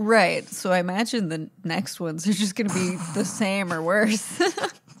fine. Right. So I imagine the next ones are just going to be the same or worse.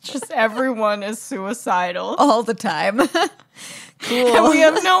 Just everyone is suicidal. All the time. Cool. And we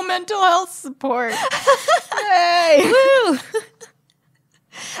have no mental health support. Yay! Woo!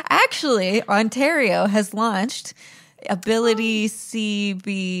 Actually, Ontario has launched Ability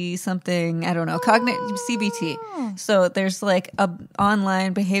CB something, I don't know, CBT. So there's like a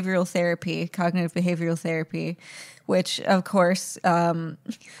online behavioral therapy, cognitive behavioral therapy, which of course,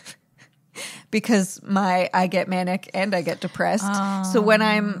 because I get manic and I get depressed. So when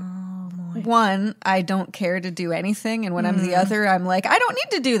I'm one, I don't care to do anything. And when I'm the other, I'm like, I don't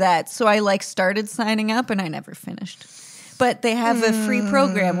need to do that. So I like started signing up and I never finished. But they have a free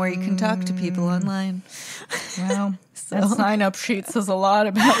program where you can talk to people online. Wow. That sign-up sheet says a lot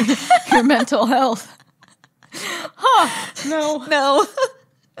about your mental health. Huh. No.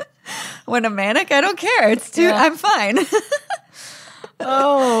 When I'm manic, I don't care. I'm fine.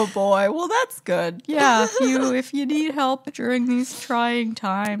 Oh, boy. Well, that's good. Yeah, if you need help during these trying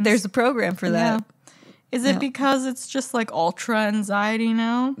times. There's a program for that. Yeah. Is it because it's just like ultra anxiety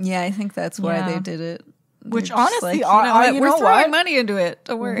now? Yeah, I think that's why they did it. Which honestly, we're throwing money into it.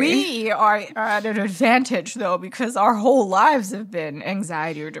 Don't worry. We are at an advantage though, because our whole lives have been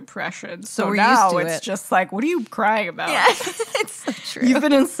anxiety or depression. So we're now used to it's just like, what are you crying about? Yeah, it's so true. You've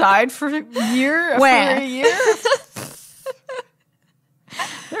been inside for a year.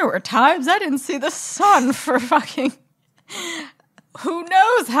 There were times I didn't see the sun for fucking who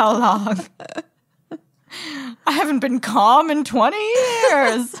knows how long. I haven't been calm in 20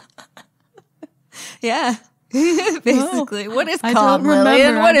 years. Yeah. Basically. What is calm, I don't remember.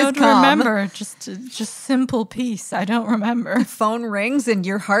 Lillian? What is calm? I don't remember. Just simple peace. I don't remember. Phone rings and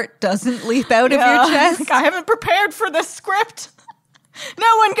your heart doesn't leap out of your chest. Like, I haven't prepared for this script.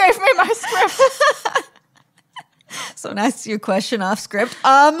 No one gave me my script. So ask your question off script.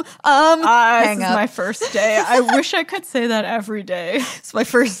 Hang up. This is my first day. I wish I could say that every day. It's my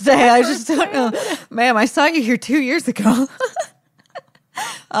first day. I just don't know. Ma'am, I saw you here 2 years ago.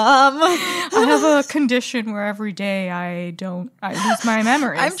 I have a condition where every day I lose my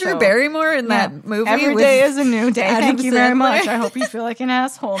memory. I'm Drew Barrymore in that movie. Every day is a new day. Adam Thank you Sandler. very much. I hope you feel like an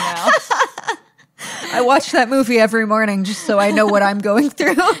asshole now. I watch that movie every morning just so I know what I'm going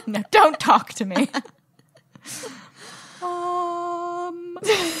through. No, don't talk to me.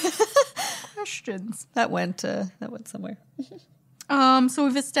 Questions. That went somewhere. So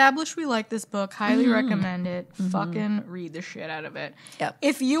we've established we like this book. Highly recommend it. Fucking read the shit out of it. Yep.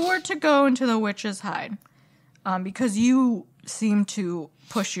 If you were to go into the Witch's Hide, because you seem to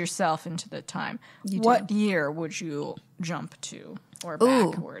push yourself into the time, what year would you jump to or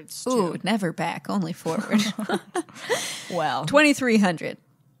backwards to? Ooh, never back, only forward. Well, 2300.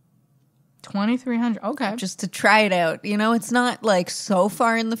 2300. Okay. Just to try it out. You know, it's not like so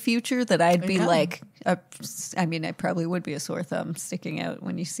far in the future that I'd be like, I mean, I probably would be a sore thumb sticking out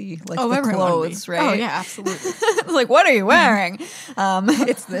when you see like the clothes, right? Oh, yeah, absolutely. Like, what are you wearing?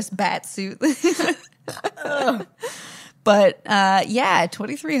 It's this bat suit. But yeah,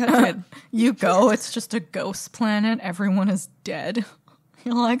 2300. You go, it's just a ghost planet. Everyone is dead.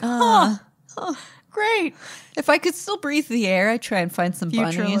 You're like, great. If I could still breathe the air, I'd try and find some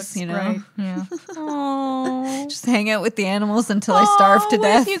bunnies, you know? Right. Yeah. Oh. Just hang out with the animals until I starve to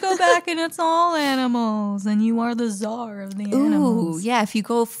death. If you go back and it's all animals and you are the czar of the animals. Ooh, yeah. If you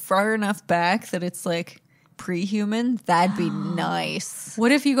go far enough back that it's like pre-human, that'd be nice.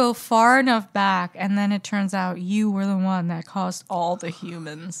 What if you go far enough back and then it turns out you were the one that caused all the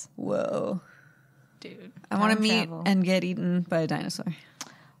humans? Whoa. Dude. I want to meet and get eaten by a dinosaur.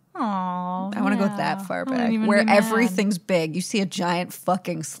 Oh, I want to go that far back where everything's big. You see a giant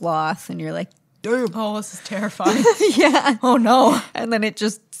fucking sloth and you're like, damn. Oh, this is terrifying. Yeah. Oh, no. And then it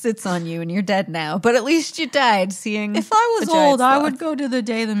just sits on you and you're dead now. But at least you died seeing If I was a giant old, I sloth. would go to the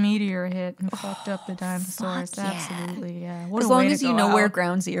day the meteor hit and fucked up the dinosaurs. fuck yeah. Absolutely, yeah. What As a way long to as you go know where out.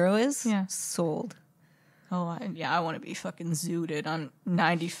 Ground Zero is, Yeah. sold. Oh, I want to be fucking zooted on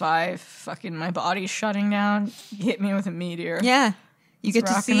 95. Fucking my body's shutting down. Hit me with a meteor. Yeah. You It's get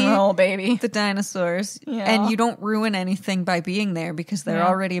to rock see and roll, baby. the dinosaurs. Yeah. And you don't ruin anything by being there because they're Yeah.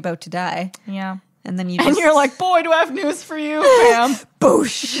 already about to die. Yeah. And then you And just... you're like, boy, do I have news for you, fam.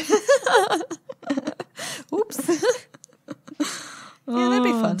 boosh. Oops. Yeah, that'd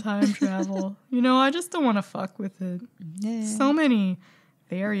be fun. Time travel. You know, I just don't want to fuck with it. Yeah. So many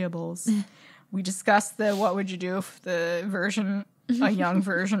variables. We discussed the what would you do if the version, a young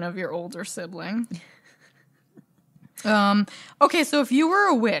version of your older sibling. Okay, so if you were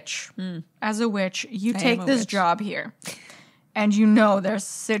a witch, as a witch, you I take am a this witch. job here. And you know there's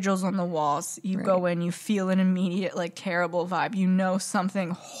sigils on the walls. You go in, you feel an immediate, like, terrible vibe. You know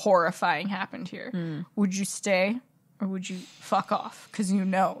something horrifying happened here. Would you stay or would you fuck off? Because you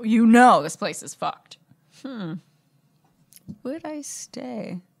know this place is fucked. Would I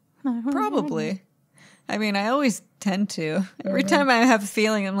stay? Probably. I mean, I always tend to. Every time I have a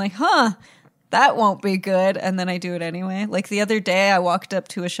feeling, I'm like, that won't be good. And then I do it anyway. Like the other day, I walked up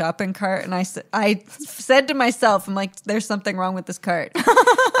to a shopping cart and I said to myself, I'm like, there's something wrong with this cart.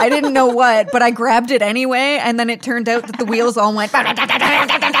 I didn't know what, but I grabbed it anyway. And then it turned out that the wheels all went.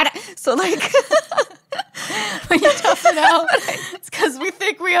 So like... When you tough it out, it's because we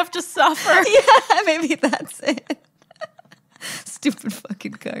think we have to suffer. Yeah, maybe that's it. Stupid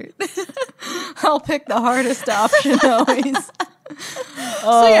fucking cart. I'll pick the hardest option always.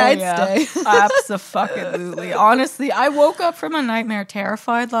 So yeah, I'd stay. Abso-fucking-lutely. Honestly, I woke up from a nightmare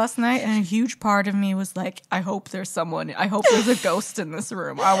terrified last night, and a huge part of me was like, I hope there's a ghost in this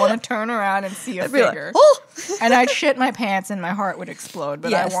room. I want to turn around and see a figure. Like, oh! And I'd shit my pants and my heart would explode,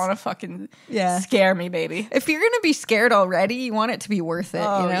 but Yes. I want to fucking Yeah. scare me, baby. If you're gonna be scared already, you want it to be worth it,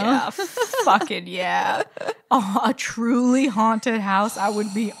 Oh, you know? yeah. Fucking yeah. Oh, a truly haunted house, I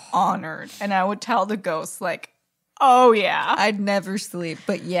would be honored. And I would tell the ghost, like, oh, yeah. I'd never sleep,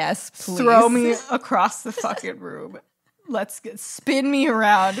 but yes, please. Throw me across the fucking room. Spin me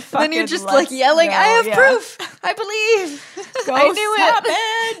around. Then you're just like yelling, I have proof. I believe. I knew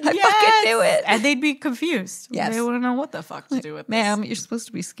it. I fucking knew it. And they'd be confused. Yes. They wouldn't know what the fuck to do with Ma'am, you're supposed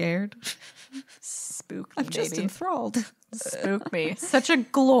to be scared. this. Spook me, I'm just baby. enthralled. Spook me. Such a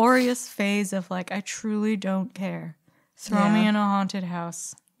glorious phase of like, I truly don't care. Throw me in a haunted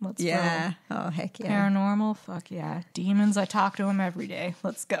house. Let's go. Oh, heck yeah. Paranormal? Fuck yeah. Demons, I talk to them every day.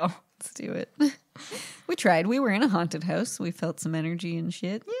 Let's go. Let's do it. We tried. We were in a haunted house. We felt some energy and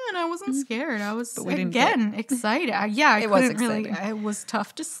shit. Yeah, and I wasn't scared. I was, we didn't again, excited. I It was couldn't really, exciting. it was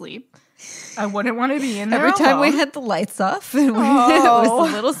tough to sleep. I wouldn't want to be in there Every time we alone. had the lights off, and it was Oh.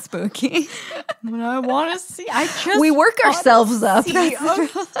 a little spooky. But I want to see, I just We work wanna ourselves up. see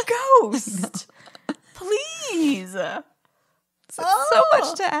That's a ghost. Please. So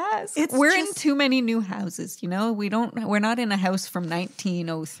much to ask. We're in too many new houses, you know? We're not in a house from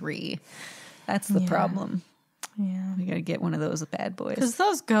 1903. That's the problem. Yeah. We got to get one of those bad boys. Because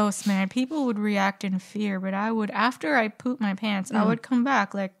those ghosts, man, people would react in fear, but I would, after I poop my pants, I would come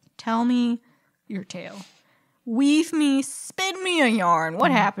back, like, tell me your tale. Weave me, spin me a yarn.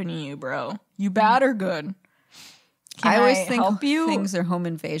 What happened to you, bro? You bad or good? Can I always think help you? things are home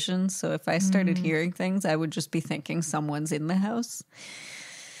invasions. So if I started hearing things, I would just be thinking someone's in the house.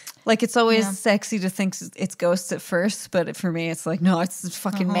 Like, it's always sexy to think it's ghosts at first, but for me, it's like, no, it's this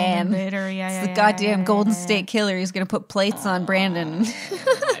fucking home man. invader, It's the goddamn Golden State Killer. He's going to put plates on Brandon.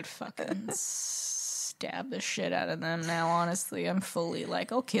 I'd fucking stab the shit out of them now, honestly. I'm fully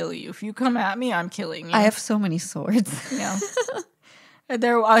like, I'll kill you. If you come at me, I'm killing you. I have so many swords. Yeah.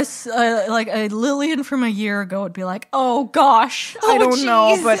 There was like a Lillian from a year ago would be like, oh gosh, I don't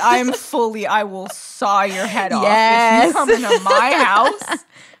know, jeez. but I will saw your head off. Yes. If you come into my house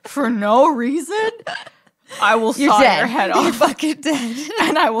for no reason, I will You're saw dead. your head You're off. fucking dead.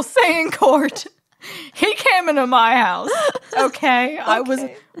 And I will say in court, he came into my house. Okay? I was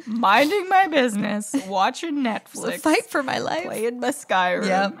minding my business, watching Netflix. It's a fight for my life. Playing my Skyrim,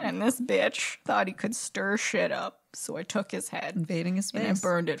 Yep. and this bitch thought he could stir shit up. So I took his head Invading his and I space.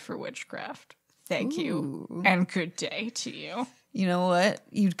 burned it for witchcraft. Thank you, and good day to you. You know what?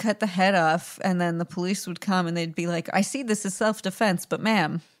 You'd cut the head off, and then the police would come, and they'd be like, I see this is self-defense, but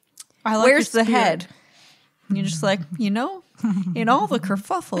ma'am, I like where's your the spirit. head? And you're just like, in all the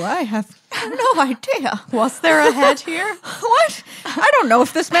kerfuffle, I have no idea. Was there a head here? What? I don't know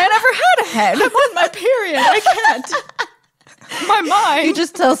if this man ever had a head. I'm on my period. I can't. my mind. You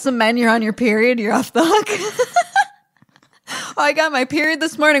just tell some men you're on your period, you're off the hook. Oh, I got my period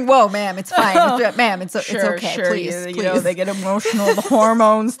this morning. Whoa, ma'am, it's fine. Ma'am, it's okay. Please, you please. know, they get emotional. The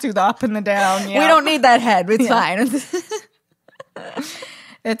hormones do the up and the down. Yeah. We don't need that head. It's fine.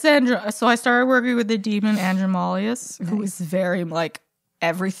 It's So I started working with the demon Andromalius, who is very like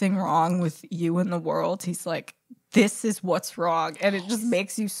everything wrong with you in the world. He's like, this is what's wrong, and it just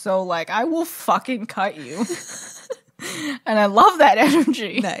makes you so like, I will fucking cut you. And I love that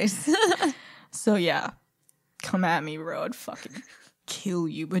energy. Nice. So yeah. Come at me, bro. I'd fucking kill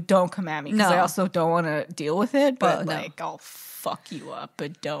you, but don't come at me because No. I also don't want to deal with it. But no. like, I'll fuck you up,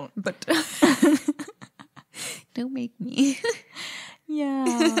 but don't. But don't make me. Yeah.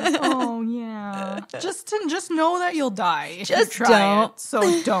 Oh yeah. Just know that you'll die. If Just you try don't. It,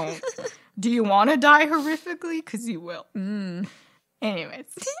 so don't. Do you want to die horrifically? Because you will. Anyways,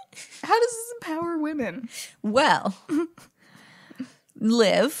 how does this empower women? Well,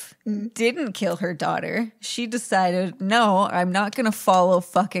 Liv didn't kill her daughter. She decided, no, I'm not going to follow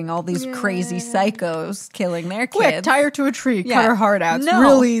fucking all these crazy psychos killing their kids. Quick, tie her to a tree, cut her heart out. It's No,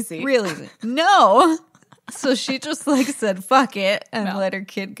 real easy. Real easy. No. So she just like said, fuck it, and let her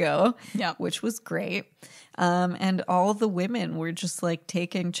kid go, which was great. And all the women were just like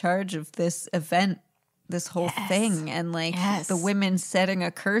taking charge of this event, this whole thing, and like the women setting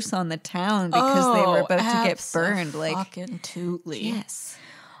a curse on the town because they were about to get burned. Like, fucking tootly. yes.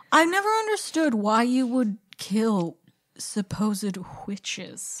 I've never understood why you would kill supposed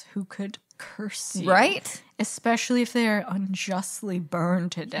witches who could curse you. Right? Especially if they are unjustly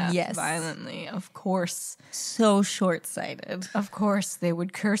burned to death violently. Of course. So short-sighted. Of course they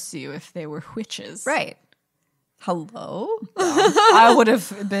would curse you if they were witches. Right. Hello? I would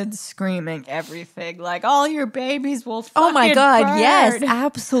have been screaming everything. Like, all your babies will fucking Oh my God, burn. yes,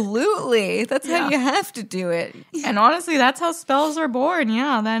 absolutely. That's how you have to do it. And honestly, that's how spells are born.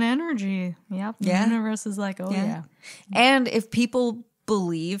 Yeah, that energy. Yep. The Yeah. universe is like, oh yeah. And if people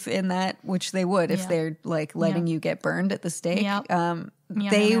believe in that, which they would if they're like letting you get burned at the stake,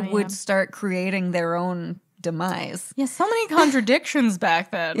 they would start creating their own demise. Yeah, so many contradictions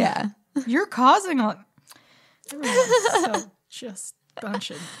back then. Yeah. You're causing a... Everyone's so just a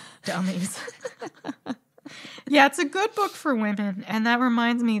bunch of dummies. Yeah, it's a good book for women. And that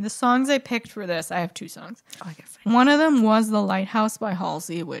reminds me, the songs I picked for this, I have 2 songs. Oh, I gotta find One of them was The Lighthouse by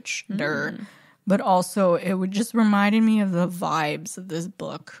Halsey, which, but also it would just reminded me of the vibes of this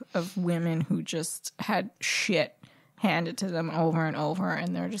book of women who just had shit handed to them over and over.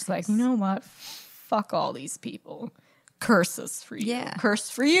 And they're just like, you know what? Fuck all these people. Curses for you. Yeah.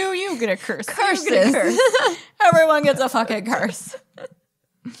 Curse for you. You get a curse. Curses. You get a curse. Everyone gets a fucking curse.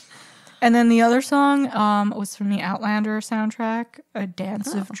 And then the other song was from the Outlander soundtrack, A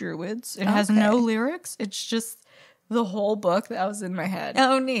Dance of Druids. It has no lyrics. It's just the whole book that was in my head.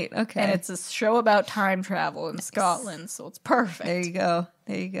 Oh, neat. Okay. And it's a show about time travel in Scotland, so it's perfect. There you go.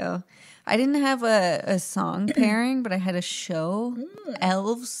 There you go. I didn't have a song pairing, but I had a show.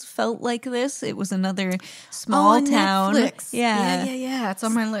 Elves felt like this. It was another small town. Netflix. Yeah. Yeah. It's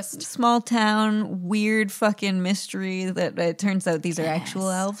on my list. Small town, weird fucking mystery that it turns out these are actual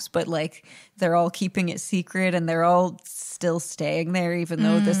elves, but like they're all keeping it secret and they're all still staying there even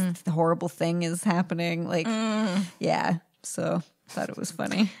though this horrible thing is happening. Like, yeah. So thought it was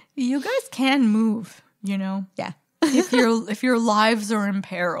funny. You guys can move, you know? Yeah. If your lives are in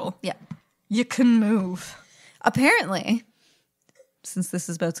peril. Yeah. You can move. Apparently, since this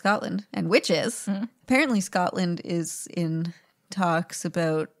is about Scotland and witches, apparently Scotland is in talks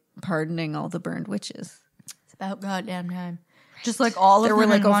about pardoning all the burned witches. It's about goddamn time. Just like all of There them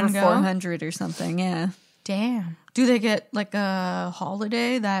were like in over one go? 400 or something, yeah. Damn. Do they get like a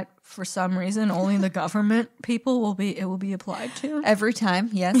holiday that for some reason only the government people will be applied to? Every time,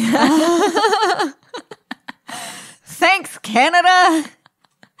 yes. Thanks, Canada!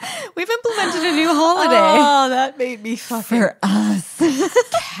 We've implemented a new holiday. Oh, that made me fucking For us.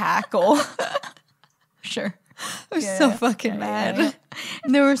 cackle. Sure. I was so fucking mad. Yeah.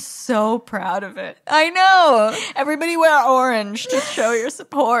 And they were so proud of it. I know. Everybody wear orange to show your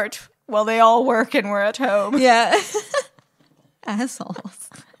support while they all work and we're at home. Yeah. Assholes.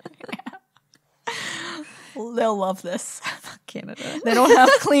 They'll love this. Fuck Canada. They don't have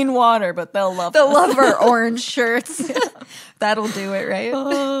clean water, but they'll love They'll this. love our orange shirts. That'll do it, right?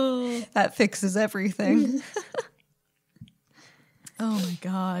 Oh. That fixes everything. Oh my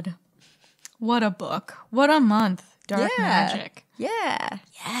God. What a book. What a month. Dark magic. Yeah.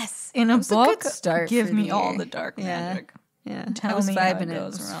 Yes. In a was a book, good start give for me the all year. the dark Yeah. magic. Yeah. Tell I was me how vibing it it. I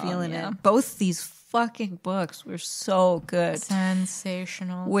goes was wrong, feeling yeah. it. Both these fucking books were so good.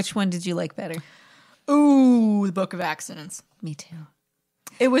 Sensational. Which one did you like better? Ooh, the Book of Accidents. Me too.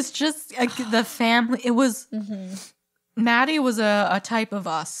 It was just the family. It was Maddie was a type of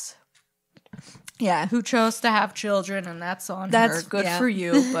us. Yeah. Who chose to have children, and that's on her. Good for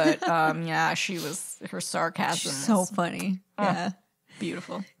you. But yeah, she was her sarcasm. She's so funny. Yeah.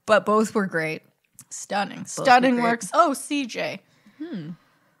 Beautiful. But both were great. Stunning. Stunning works. Oh, CJ.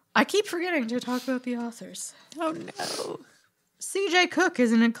 I keep forgetting to talk about the authors. Oh no. CJ Cooke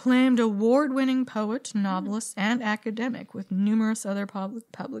is an acclaimed award-winning poet, novelist, and academic with numerous other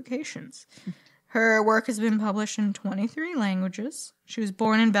publications. Her work has been published in 23 languages. She was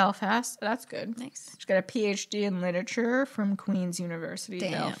born in Belfast. That's good. Nice. She's got a PhD in literature from Queen's University,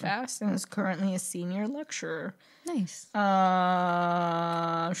 Belfast, and is currently a senior lecturer. Nice.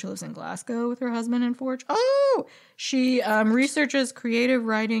 She lives in Glasgow with her husband and 4 children. Oh! She researches creative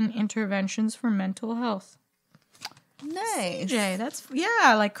writing interventions for mental health. Nice. CJ, that's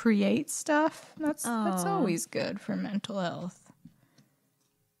like create stuff. That's always good for mental health.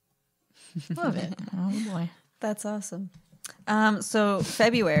 Love it. Oh boy. That's awesome. So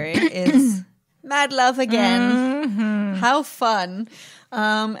February is Mad Love again. How fun.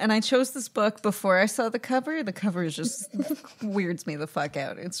 And I chose this book before I saw the cover. The cover just weirds me the fuck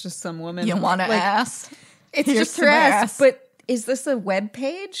out. It's just some woman. You want to ass? It's just her ass. But is this a web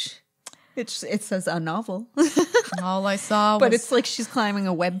page? It says a novel. All I saw was... But it's like she's climbing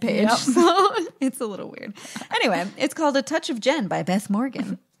a web page. Yep. So it's a little weird. Anyway, it's called A Touch of Jen by Beth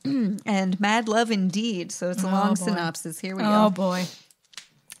Morgan. And Mad Love Indeed. So it's a long synopsis. Here we go. Oh, boy.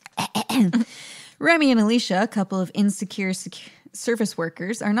 Remy and Alicia, a couple of insecure service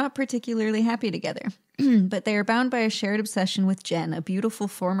workers, are not particularly happy together. But they are bound by a shared obsession with Jen, a beautiful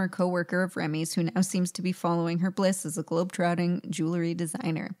former co-worker of Remy's who now seems to be following her bliss as a globe-trotting jewelry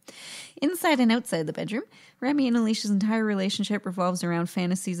designer. Inside and outside the bedroom, Remy and Alicia's entire relationship revolves around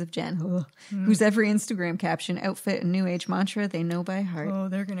fantasies of Jen, whose every Instagram caption, outfit, and new age mantra they know by heart. Oh,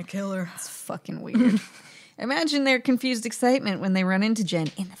 they're gonna kill her. It's fucking weird. Imagine their confused excitement when they run into Jen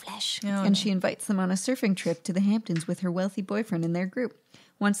in the flesh, and she invites them on a surfing trip to the Hamptons with her wealthy boyfriend in their group.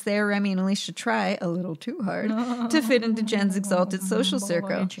 Once there, Remy and Alicia try, a little too hard, to fit into Jen's exalted social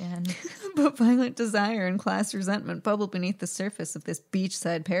circle. But violent desire and class resentment bubble beneath the surface of this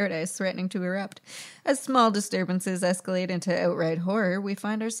beachside paradise, threatening to erupt. As small disturbances escalate into outright horror, we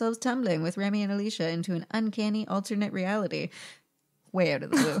find ourselves tumbling with Remy and Alicia into an uncanny alternate reality. Way out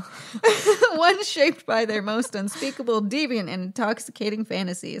of the blue. One shaped by their most unspeakable, deviant, and intoxicating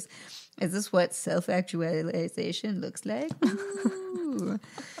fantasies. Is this what self-actualization looks like? Ooh.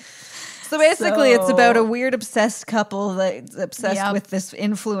 So basically, it's about a weird obsessed couple that's obsessed with this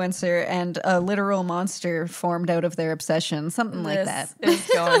influencer and a literal monster formed out of their obsession. Something like that. This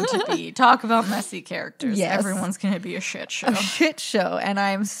is going to be, talk about messy characters. Yes. Everyone's going to be a shit show. A shit show. And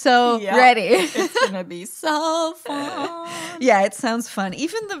I'm so ready. It's going to be so fun. Yeah, it sounds fun.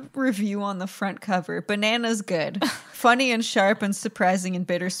 Even the review on the front cover, bananas good. Funny and sharp and surprising and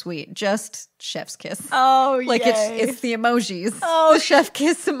bittersweet. Just chef's kiss. Oh, like it's the emojis. Oh, the chef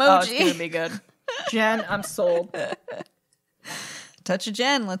kiss emoji. Oh, it's gonna be good. Jen, I'm sold. Touch of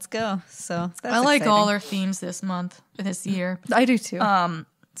Jen, let's go. So that's I like all our themes this year. I do too.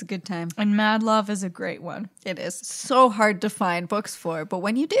 It's a good time. And Mad Love is a great one. It is so hard to find books for, but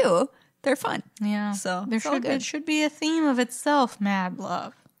when you do, they're fun. Yeah. So it should be a theme of itself. Mad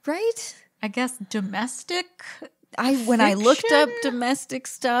Love, right? I guess domestic. When I looked up domestic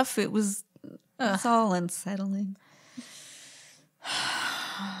stuff, it's all unsettling.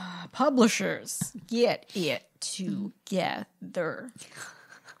 Publishers, get it together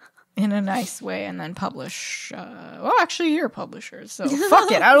in a nice way and then publish. Actually, you're publishers, so fuck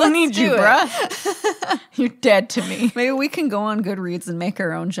it. I don't need you, bruh. You're dead to me. Maybe we can go on Goodreads and make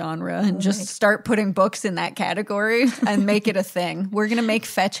our own genre and just start putting books in that category and make it a thing. We're going to make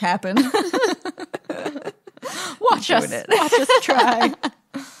fetch happen. Watch us try.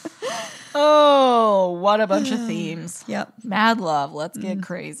 Oh, what a bunch of themes. Yep. Mad Love. Let's get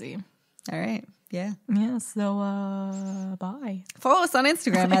crazy. All right. Yeah. Yeah. So, bye. Follow us on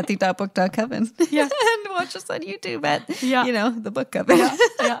Instagram at the.book.coven. Yeah. And watch us on YouTube at, the Book Coven. Yeah.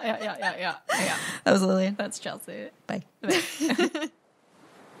 That was Lillian. That's Chelsea. Bye.